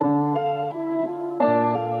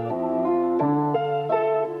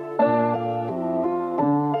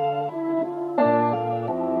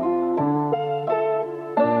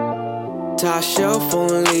Top shelf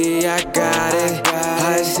only, I got it.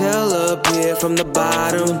 High as hell up here from the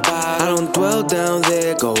bottom. I don't dwell down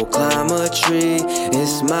there, go climb a tree.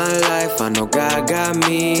 It's my life, I know God got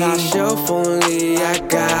me. Top shelf only, I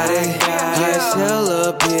got it. High as hell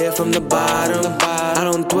up here from the bottom. I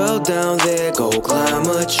don't dwell down there, go climb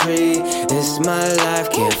a tree. It's my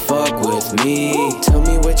life, can't fuck with me. Tell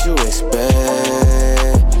me what you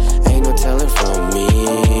expect, ain't no telling from me.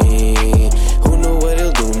 Who know what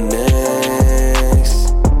he'll do next?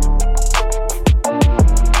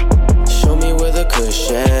 Show me where the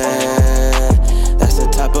kush at, that's the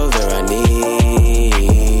type of air I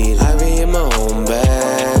need. I be in my own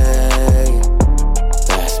bag,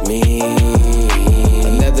 that's me.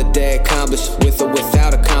 Another day accomplished, with or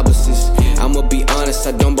without accomplices. I'ma be honest,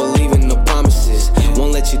 I don't believe in no promises.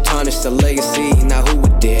 Won't let you tarnish the legacy, now who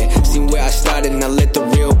would dare? Seen where I started, now let the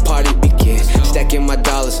real party begin. Stacking my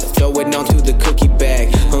dollars, throw it on through the cookie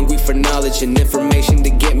bag. Hungry for knowledge and information to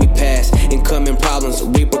get me past incoming problems,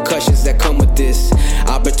 repercussions that come with this.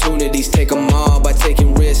 Opportunities, take them all by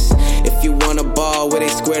taking risks. If you want a ball, it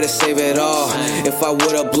ain't square to save it all. If I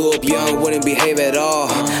would've blew up young, wouldn't behave at all.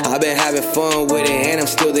 I've been having fun with it, and I'm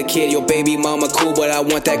still the kid. Your baby mama cool, but I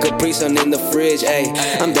want that Capri Sun in the fridge. Ayy,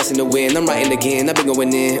 I'm destined to win, I'm writing again, I've been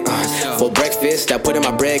going in. For breakfast, I put in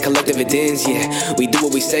my bread, collect dividends, yeah. We do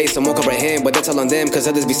what we say, some won't comprehend, but that's all on them, cause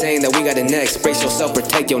others be saying that we got it next. Brace yourself,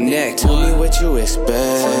 protect your neck. Tell me what you expect,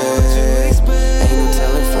 ain't no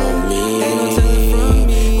telling from me.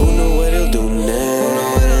 Who know what he'll do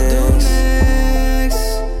next?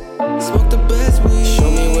 Smoke the best weed. Show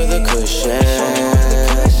me where the kush at,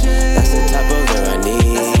 that's the type of air I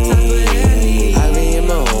need. I be in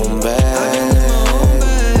my own bag,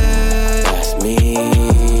 that's me.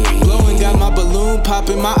 Blowing got my balloon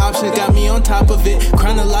popping, my options got me on top of it.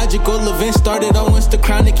 Chronological events started on once the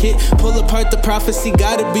chronic hit. Pull apart the prophecy,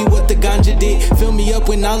 gotta be what the ganja did. Fill me up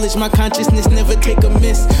with knowledge, my consciousness never take a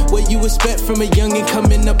miss. What you expect from a youngin'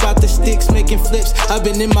 coming up out the sticks, making flips. I've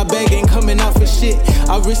been in my bag, ain't coming out for shit.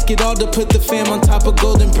 I risk it all to put the fam on top of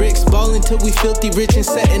golden bricks. Ballin' till we filthy rich and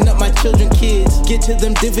setting up my children kids. Get to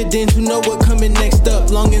them dividends, who know what coming next up.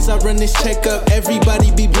 Long as I run this check up,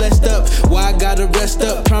 everybody be blessed up. Why I gotta rest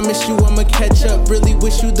up, promise you I'ma catch up. Really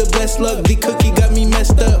wish you the best luck, the cookie got me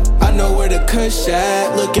messed up. I know where the kush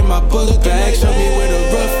at, look in my book bag. Show me where the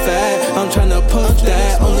rough at, I'm tryna puff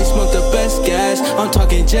that. Only smoke the best gas, I'm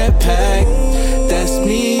talking jetpack. That's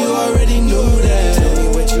me.